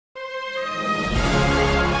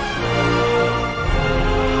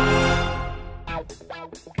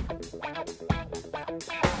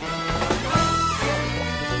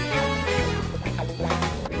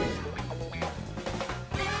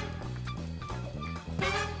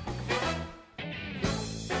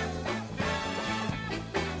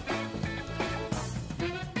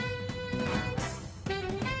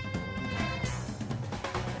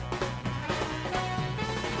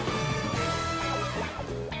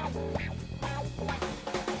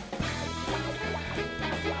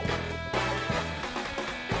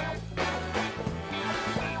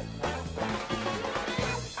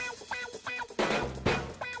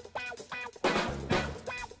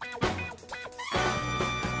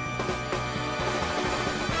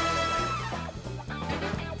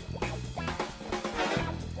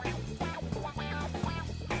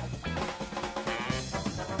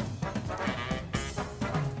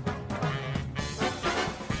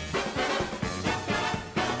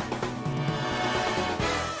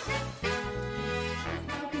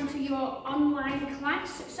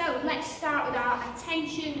our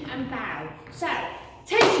attention and bow. So,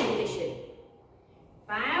 tension position.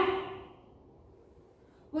 Bow.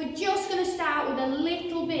 We're just going to start with a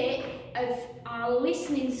little bit of our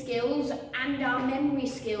listening skills and our memory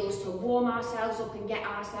skills to warm ourselves up and get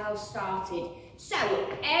ourselves started. So,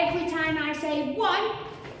 every time I say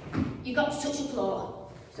 1, you've got to touch the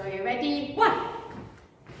floor. So, you're ready? 1,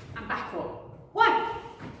 and back up. 1,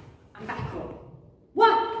 and back up.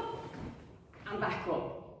 1, and back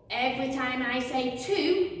up. Every time I say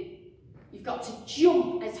 2, you've got to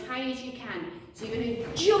jump as high as you can. So, you're going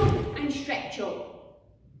to jump and stretch up.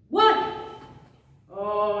 1.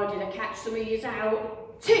 Oh, did I catch some of yous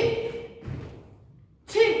out? 2.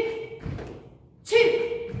 2.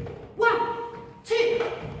 2. 1. 2.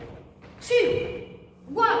 2.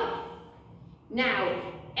 1. Now,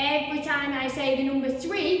 every time I say the number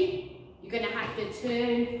 3, you're going to have to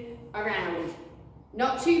turn around.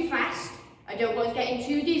 Not too fast. I don't want to get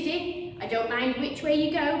too dizzy. I don't mind which way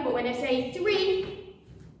you go, but when I say 3,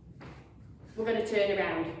 we're going to turn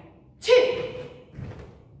around. 2.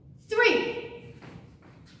 3.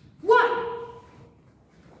 1.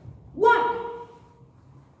 1.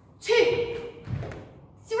 2.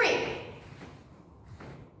 3.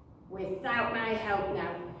 Without my help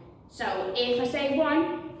now. So if I say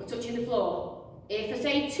 1, we're touching the floor. If I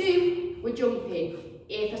say 2, we're jumping.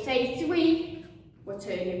 If I say 3, we're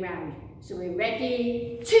turning round. So we're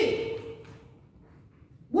ready. 2.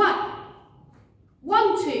 1.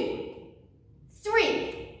 1, 2.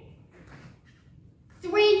 3.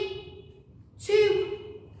 3. 2.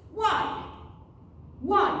 1.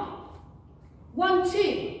 1. 1,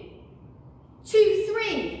 2. 2,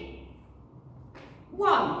 3.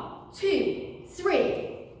 1, 2,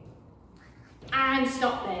 3. And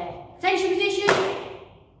stop there. Tension position.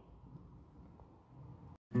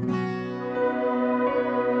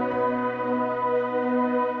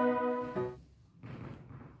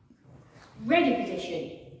 Ready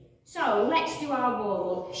position. So let's do our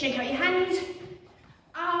warm up. Shake out your hands,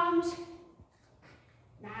 arms.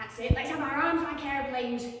 That's it. Let's have our arms like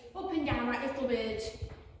airplanes, up and down like little birds.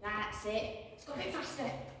 That's it. Let's go a bit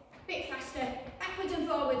faster. Bit faster. Backwards and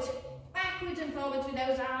forwards. Backwards and forwards with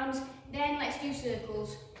those arms. Then let's do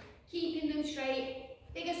circles. Keeping them straight.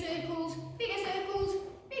 Bigger circles, bigger circles,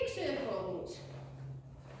 big circles.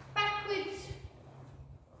 Backwards.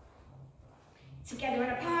 Together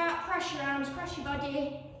and apart. Cross your arms, cross your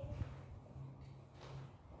body.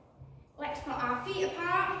 Let's put our feet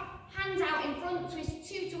apart. Hands out in front. Twist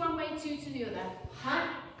 2 to one way, 2 to the other. Hand,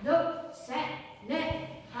 up, set, net.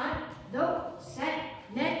 Hand, up, set,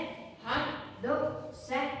 net. Hand, up,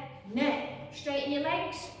 set, net. Straighten your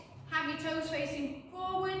legs. Have your toes facing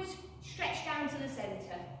forwards. Stretch down to the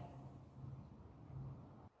centre.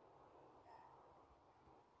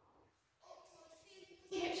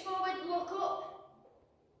 Hips forward, look up.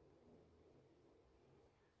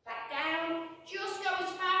 Back down. Just go as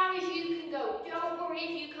far as you can go. Don't worry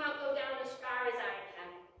if you can't go down as far as I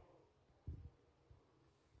can.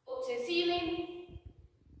 Up to the ceiling.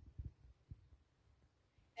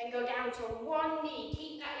 Then go down to one knee.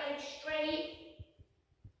 Keep that leg straight.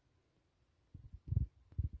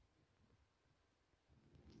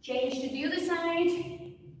 Change to the other side.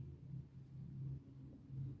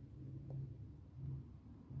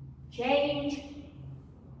 Change.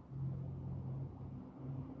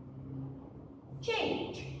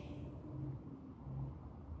 Change.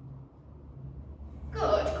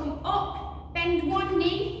 Good. Come up, bend one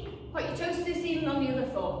knee, put your toes to the ceiling on the other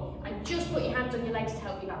foot, and just put your hands on your legs to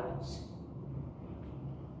help you balance.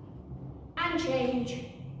 And change.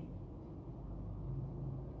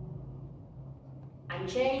 And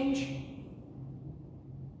change.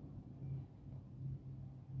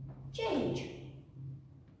 Change.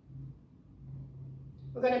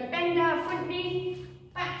 We're going to bend our front knee,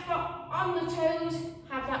 back foot on the toes,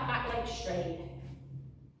 have that back leg straight.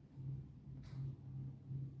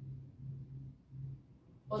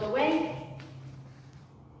 Other way.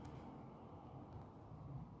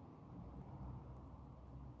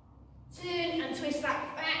 Turn and twist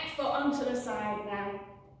that back foot onto the side now.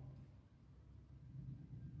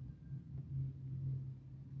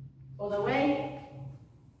 Other way.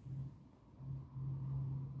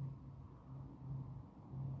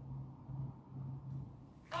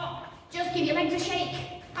 Oh, just give your legs a shake,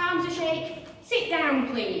 arms a shake. Sit down,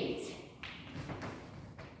 please.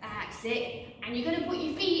 That's it. And you're going to put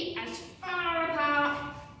your feet as far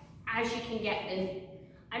apart as you can get them.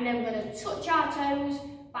 And then we're going to touch our toes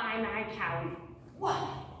by my count. 1,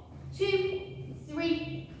 2,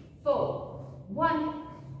 3, 4. 1,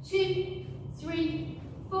 2, 3,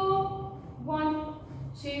 4. 1,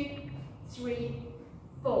 2, 3,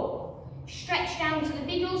 4. Stretch down to the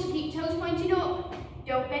middle, so keep toes pointing up.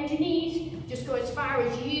 Don't bend your knees, just go as far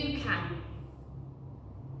as you can.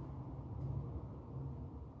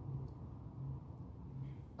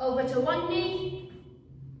 Over to one knee.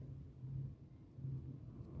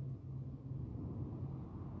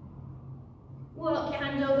 Walk your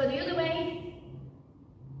hand over the other way.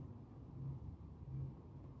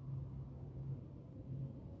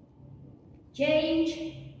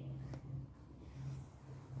 Change.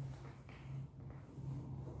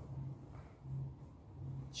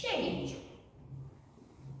 Change.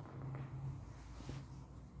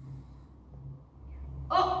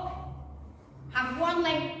 Up. Have one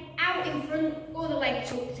leg out in front, other leg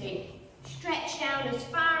tucked in. Stretch down as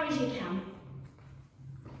far as you can.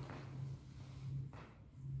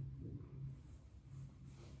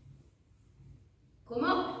 Come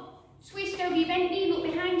up. Twist over your bent knee, look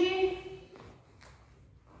behind you.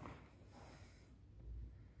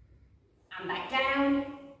 And back down.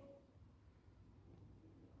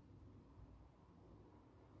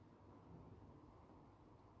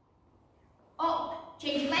 Up,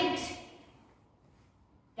 change your legs.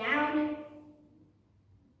 Down.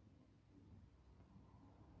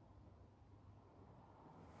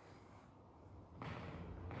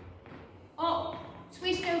 Up,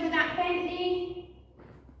 twist over that bent knee.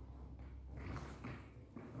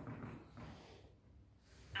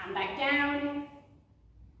 And back down.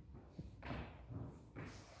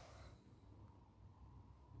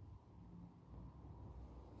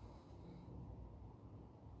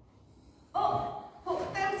 Up, put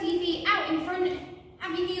both of your feet out in front,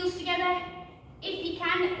 have your heels together. If you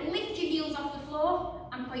can, lift your heels off the floor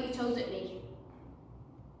and point your toes at me.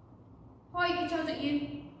 Point your toes at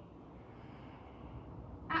you,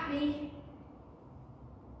 at me,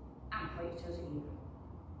 and point your toes at you.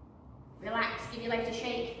 Relax, give your legs a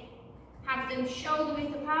shake. Have them shoulder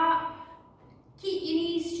width apart. Keep your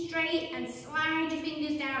knees straight and slide your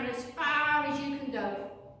fingers down as far as you can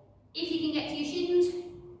go. If you can get to your shins,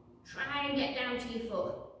 try and get down to your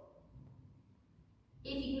foot.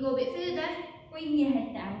 If you can go a bit further, bring your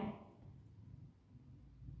head down.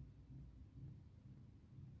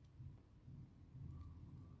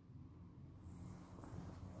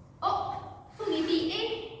 Up, pull your feet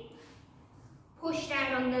in. Push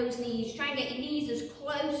down on those knees. Try and get your knees as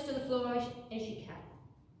close to the floor as you can.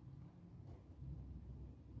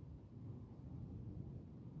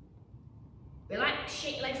 Relax,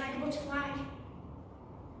 shake your legs like a butterfly.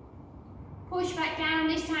 Push back down,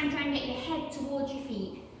 this time try and get your head towards your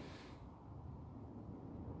feet.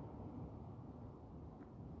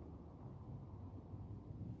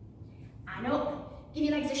 And up, give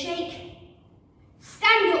your legs a shake.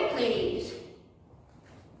 Stand up please.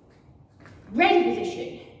 Ready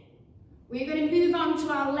position. We're going to move on to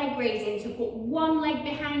our leg raising, so put one leg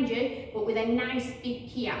behind you, but with a nice big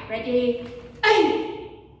key up. Ready?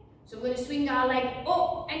 So we're going to swing our leg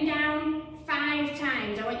up and down 5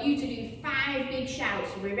 times. I want you to do 5 big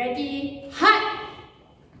shouts. Are we ready? Hut!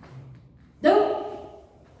 Do!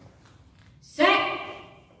 Set!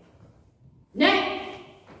 Net!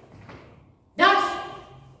 Das!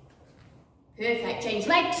 Perfect. Change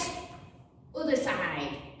legs. Other side.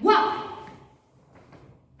 1,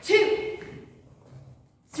 2,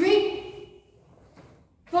 3,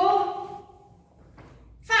 4,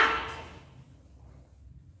 5.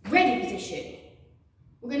 Ready position.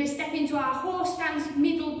 We're going to step into our horse stance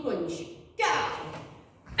middle punch. Go!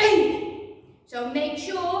 So make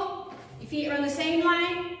sure your feet are on the same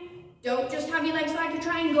line. Don't just have your legs like a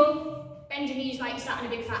triangle. Bend your knees like you're sat on a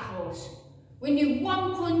big fat horse. We're going to do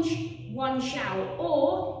 1 punch, 1 shout,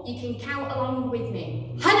 or you can count along with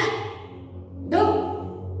me. Hana!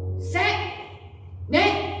 Do! Set!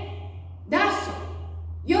 Ne! Das!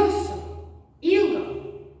 Yos!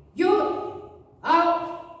 Ilgo! Yo!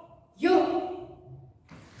 Out! Yo!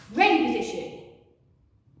 Ready position.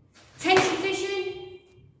 Tension position.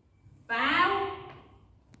 Bow.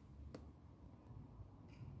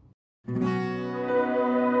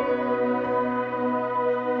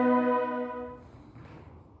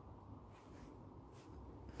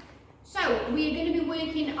 So we are going to be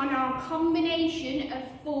working on our combination of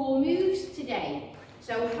 4 moves today.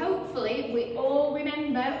 So hopefully we all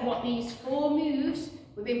remember what these 4 moves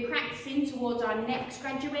we've been practicing towards our next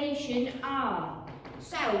graduation are.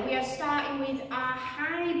 So we are starting with our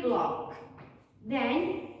high block,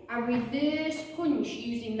 then a reverse punch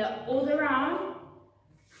using the other arm,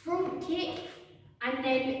 front kick, and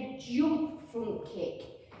then jump front kick.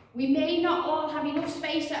 We may not all have enough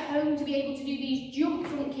space at home to be able to do these jump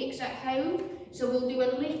front kicks at home, so we'll do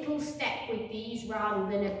a little step with these rather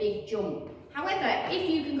than a big jump. However, if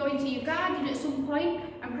you can go into your garden at some point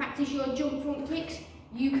and practice your jump front kicks,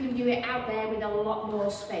 you can do it out there with a lot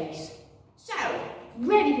more space. So,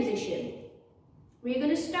 ready position. We're going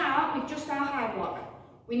to start with just our high block.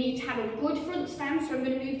 We need to have a good front stance, so I'm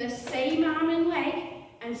going to move the same arm and leg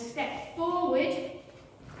and step forward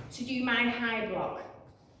to do my high block.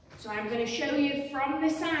 So I'm going to show you from the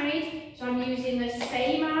side, so I'm using the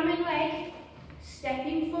same arm and leg,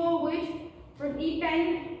 stepping forward, front knee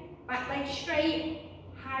bent, back leg straight,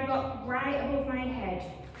 high block right above my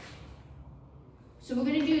head. So we're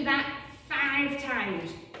going to do that 5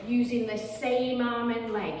 times using the same arm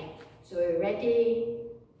and leg. So we're ready,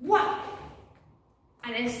 1,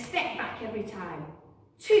 and then step back every time,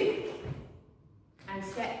 2, and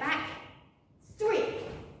step back, 3,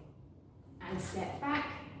 and step back,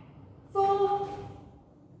 4,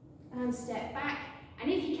 and step back,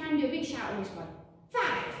 and if you can, do a big shout on this one, 5,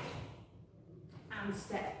 and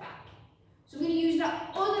step back. So we're going to use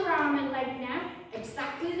that other arm and leg now,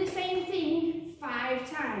 exactly the same thing,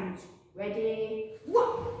 5 times. Ready,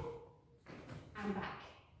 1, and back,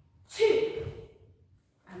 2,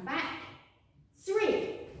 and back,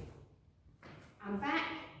 3, and back,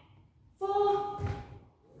 4,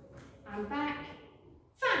 and back,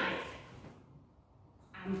 5,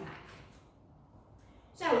 and back.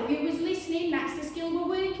 So, who was listening? That's the skill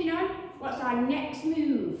we're working on. What's our next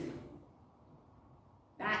move?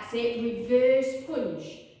 That's it, reverse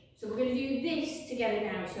punch. So we're going to do this together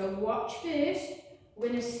now. So watch first. We're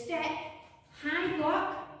going to step, high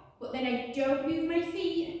block, but then I don't move my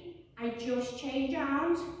feet. I just change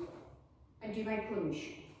arms and do my punch.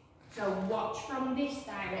 So watch from this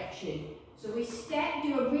direction. So we step,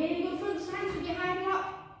 do a really good front stance with your high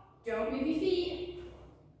block. Don't move your feet.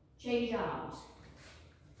 Change arms.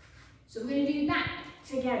 So we're going to do that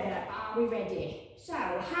together. Are we ready? So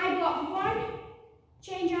high block 1,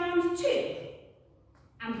 change arms 2,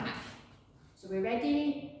 and back. So we're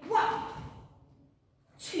ready, 1,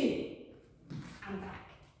 2, and back.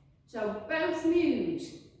 So both moves.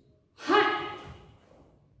 High,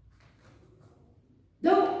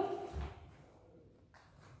 low,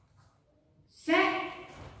 set,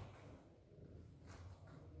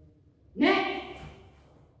 neck,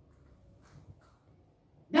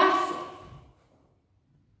 that's it.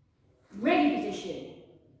 Ready position.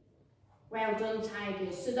 Well done,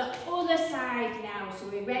 Tigers. So the other side now. So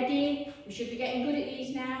we're ready. We should be getting good at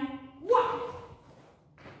these now. 1,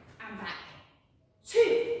 and back.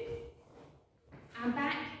 2, and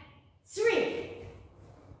back. 3,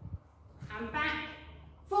 and back.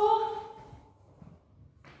 4,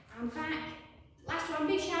 and back. Last one,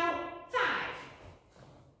 big shout. 5,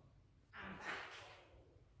 and back.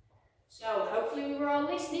 So hopefully we were all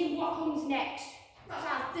listening. What comes next? What's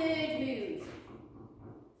our 3rd move?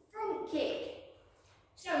 Front kick.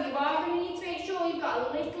 So you are going to need to make sure you've got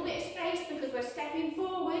a little bit of space because we're stepping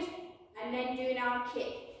forward and then doing our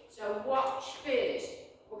kick. So watch first.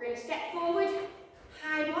 We're going to step forward,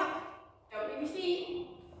 high block, don't move your feet,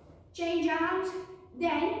 change arms,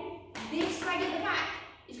 then this leg at the back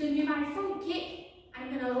is going to do my front kick and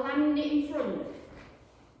I'm going to land it in front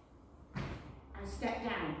and step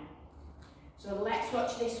down. So let's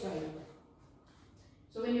watch this way.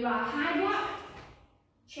 So we're going to do our high block,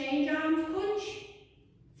 change arms, punch,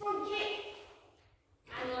 front kick,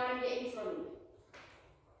 and land it in front.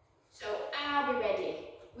 So are we ready?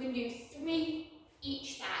 We're going to do 3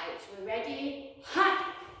 each side. So we're ready. High,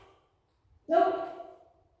 low,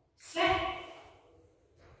 set,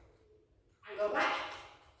 and go back.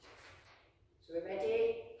 So we're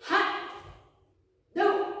ready. High,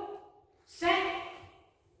 low, set,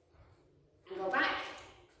 and go back.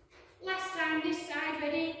 Last time this side.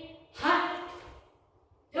 Ready. High,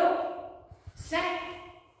 low, set.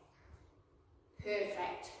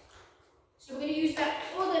 Perfect. So we're going to use that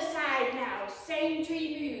other side now. Same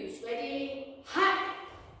 3 moves. Ready? High.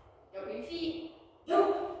 Don't move your feet.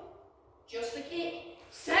 Low. Just the kick.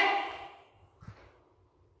 Set.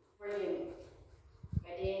 Brilliant.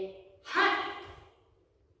 Ready? High.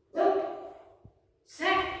 Low.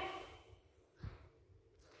 Set.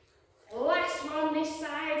 Last one this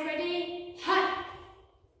side. Ready? High.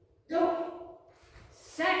 Low.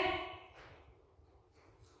 Set.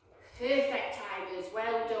 Perfect, Tigers,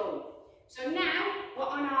 well done. So now we're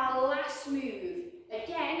on our last move.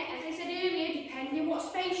 Again, as I said earlier, depending on what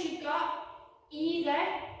space you've got, either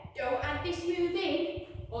don't add this move in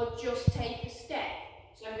or just take a step.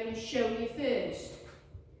 So I'm going to show you first.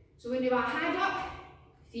 So we're going to do our high block,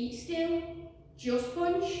 feet still, just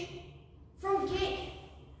punch, front kick,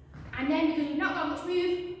 and then because we've not got much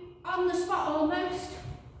move, on the spot almost,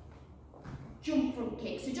 jump front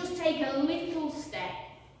kick. So just take a little step.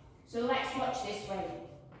 So let's watch this way.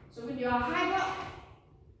 So we're going to do our high block,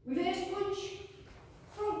 reverse punch,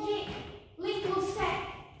 front kick, little step,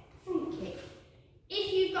 front kick.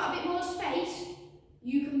 If you've got a bit more space,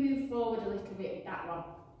 you can move forward a little bit with that one.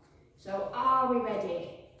 So are we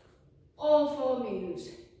ready? All 4 moves.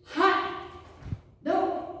 Ha,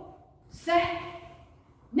 do, set,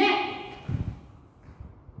 net.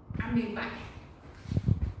 And move back.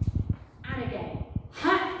 And again.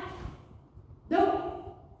 Ha, do,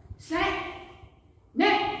 set,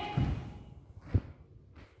 net.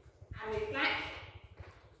 And move back.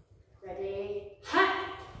 Ready?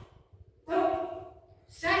 Ha, do,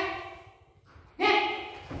 set, net.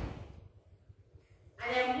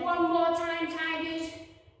 And then one more time, Tigers.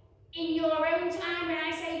 In your own time, when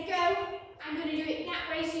I say go, I'm going to do it that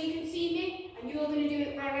way so you can see me, and you're going to do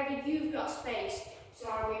it wherever you've got space. So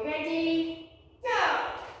are we ready? Go!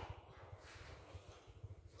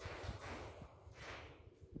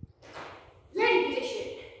 Ready position.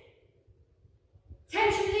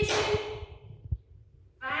 Tension position.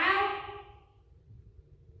 Bow.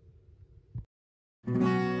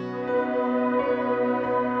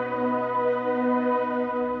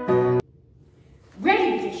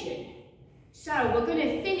 Ready position. So we're going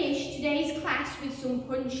to finish today's class with some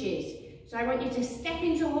punches. So I want you to step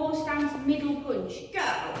into horse stance, middle punch. Go.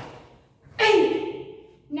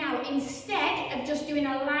 Now instead of just doing a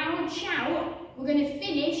loud shout, we're going to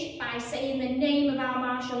finish by saying the name of our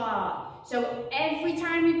martial art. So every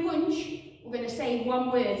time we punch, we're going to say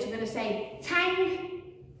one word. So we're going to say Tang,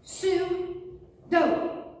 Su,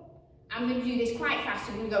 Do. I'm going to do this quite fast.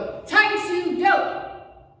 So we're going to go Tang, Su, Do.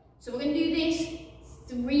 So we're going to do this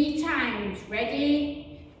 3 times.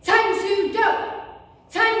 Ready? Tang, Su, Do.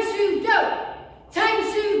 Tang, Su, Do. Tang,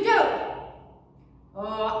 Su, Do.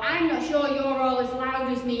 Oh, I'm not sure you're all as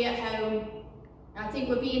loud as me at home. I think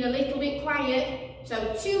we're being a little bit quiet.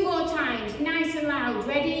 So 2 more times, nice and loud.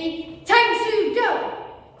 Ready? Tang, Su, Do.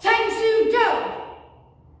 Tang, Su, Do.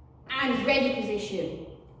 And ready position.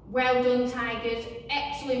 Well done, Tigers.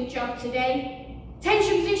 Excellent job today.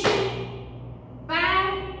 Tension position.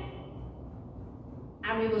 Bow.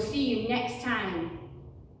 And we will see you next time.